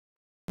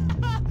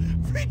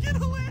freaking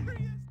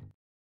hilarious!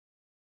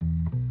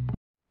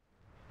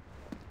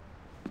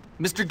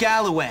 Mr.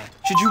 Galloway,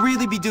 should you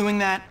really be doing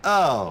that?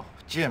 Oh,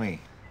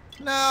 Jimmy.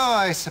 No,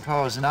 I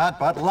suppose not,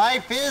 but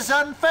life is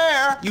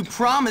unfair. You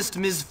promised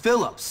Ms.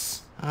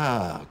 Phillips.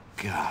 Oh,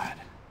 God.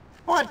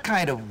 What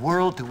kind of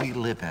world do we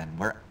live in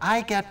where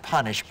I get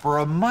punished for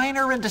a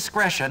minor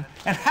indiscretion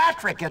and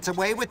Patrick gets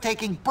away with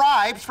taking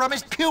bribes from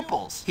his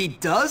pupils? He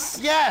does?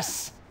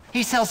 Yes!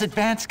 He sells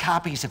advanced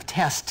copies of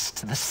tests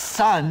to the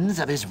sons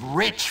of his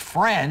rich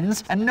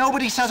friends, and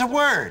nobody says a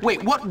word.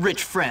 Wait, what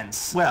rich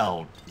friends?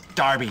 Well,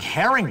 Darby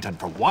Harrington,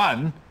 for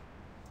one.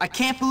 I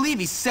can't believe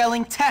he's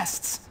selling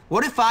tests.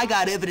 What if I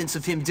got evidence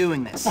of him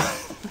doing this?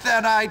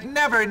 Then I'd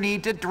never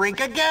need to drink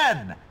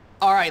again.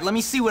 All right, let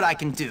me see what I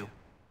can do.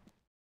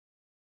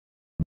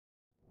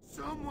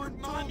 Someone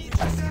told me to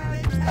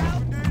say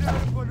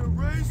for the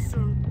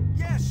racer.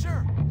 Yeah,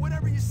 sure.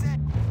 Whatever you say.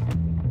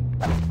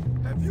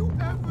 Have you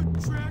ever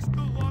trashed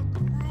the locker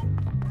room?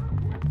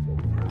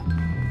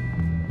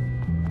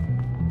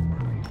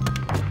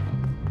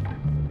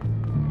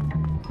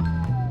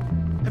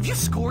 Have you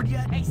scored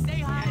yet? Hey, say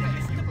hi to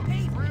Mr.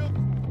 Pavement.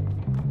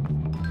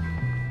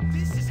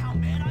 This is how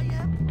mad I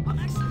am? I'm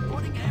actually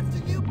running after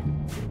you?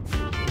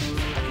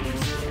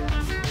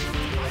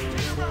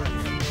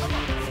 Come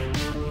on.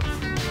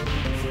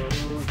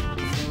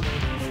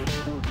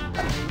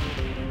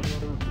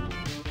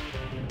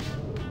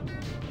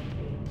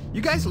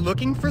 You guys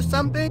looking for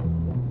something?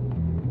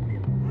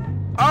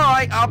 All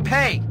right, I'll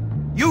pay.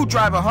 You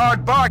drive a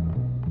hard bar.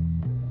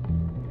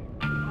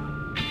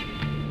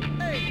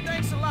 Hey,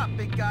 thanks a lot,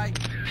 big guy.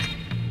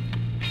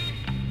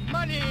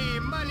 Money,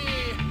 money!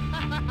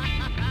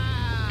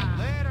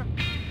 Later.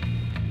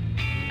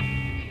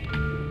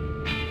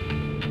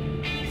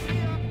 See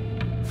ya.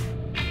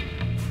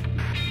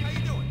 How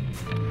you doing?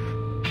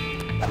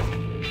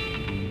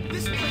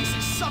 This place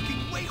is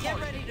sucking way Get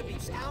harder. ready to be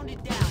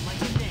pounded down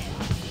like a nail.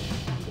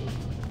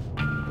 I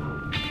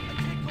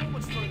can't go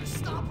much further.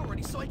 Stop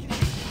already so I can hit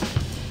you.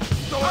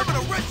 I'm in a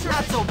red shirt.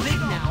 Not so big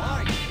now,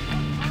 are you?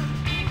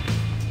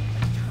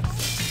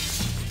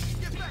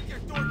 Get back here,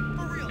 dork.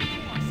 For real,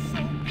 you are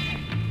so bad.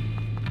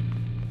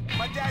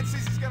 My dad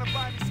says he's gonna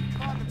buy me some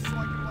condoms so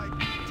I can, like,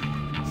 do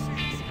it with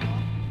cheese, you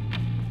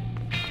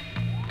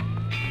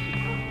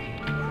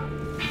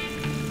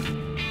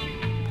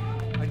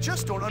know? I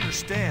just don't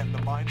understand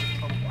the minds of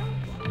trouble.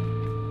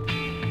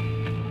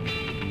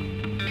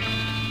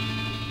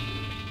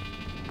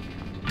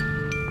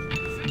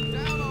 Sit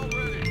down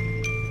already.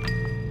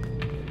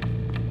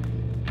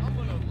 I'm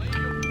gonna lay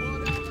your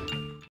butt out.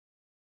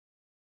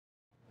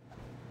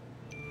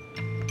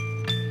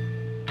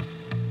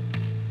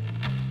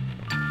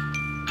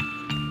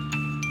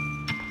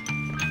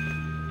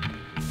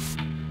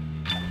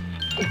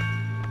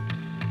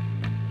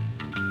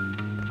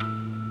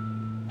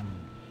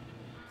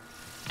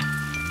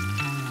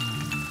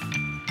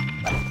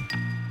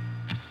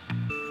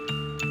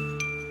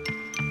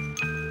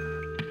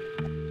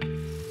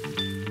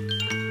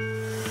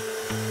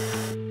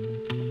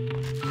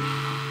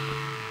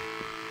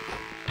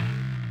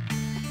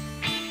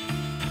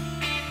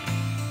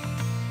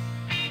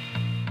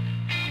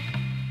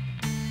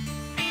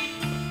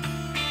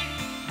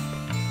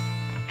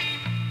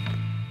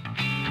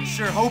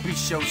 Sure hope he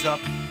shows up.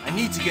 I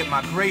need to get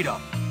my grade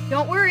up.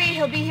 Don't worry,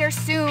 he'll be here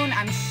soon,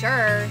 I'm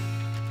sure.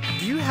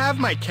 Do you have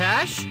my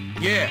cash?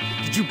 Yeah,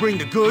 did you bring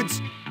the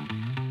goods?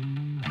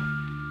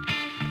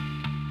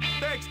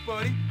 Thanks,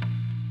 buddy.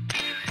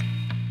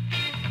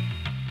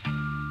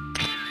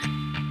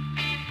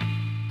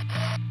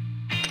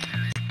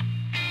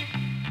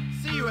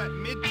 See you at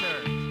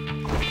midterm.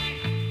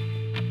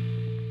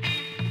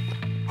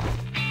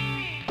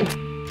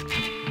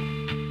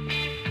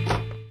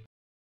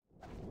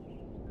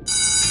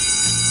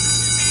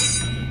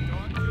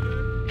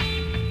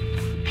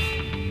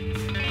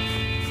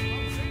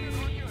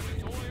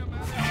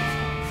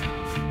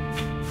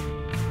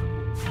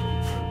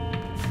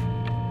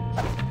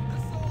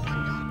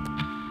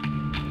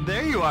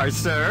 There you are,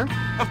 sir.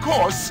 Of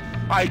course,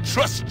 I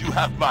trust you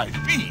have my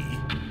fee.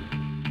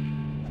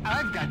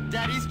 I've got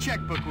Daddy's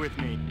checkbook with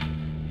me.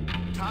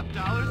 Top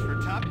dollars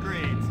for top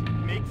grades.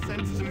 Makes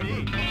sense to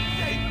me.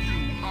 Thank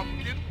you,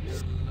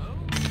 Hopkins.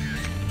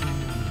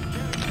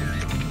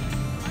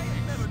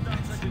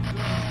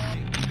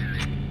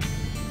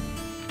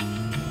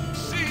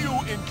 See you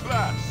in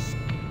class.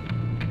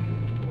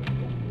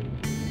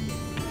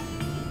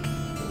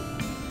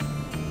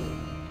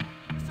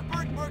 Mr.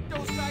 Burke worked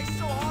those guys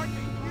so hard, and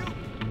you...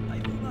 I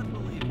do not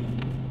believe it.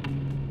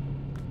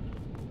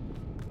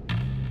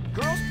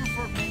 Girls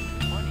prefer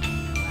making money in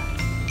class,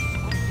 so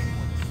I'll get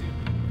one soon.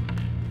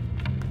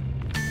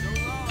 So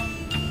long.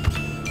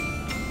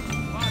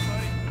 Bye,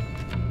 buddy.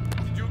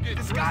 Did you get...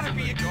 There's gotta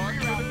be a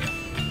career out there.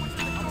 What's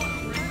in the car?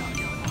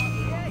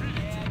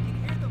 Yeah, I can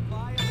hear the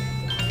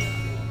violins.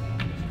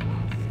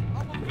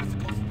 I'm a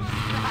physical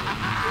specimen.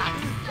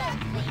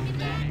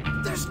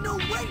 There's no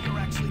way you're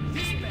actually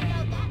this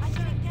bad. I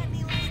didn't get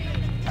any last night.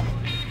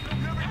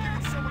 You ever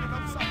given someone an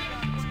upside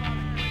down spot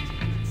and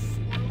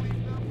swirling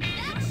them?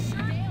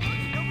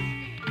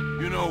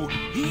 know,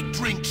 he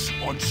drinks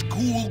on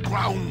school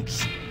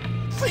grounds.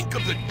 Think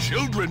of the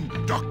children,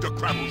 Dr.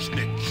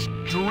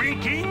 Crabblesnitch.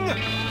 Drinking?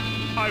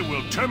 I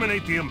will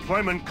terminate the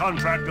employment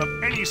contract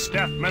of any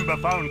staff member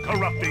found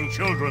corrupting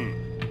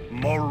children.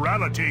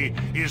 Morality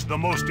is the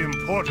most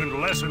important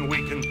lesson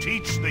we can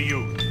teach the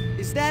youth.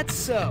 Is that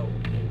so?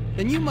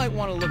 Then you might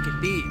want to look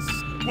at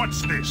these.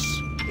 What's this?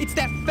 It's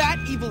that fat,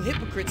 evil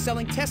hypocrite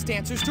selling test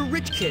answers to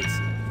rich kids.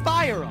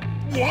 Fire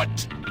him.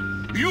 What?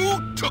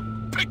 You took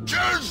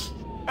pictures?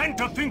 And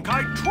to think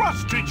I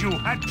trusted you,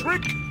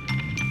 Hat-Trick?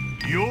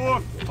 You're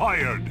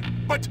fired.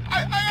 But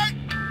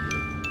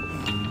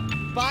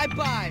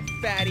Bye-bye,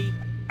 fatty.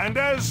 And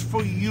as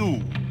for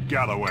you,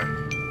 Galloway,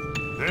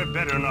 there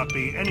better not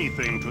be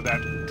anything to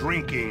that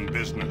drinking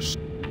business.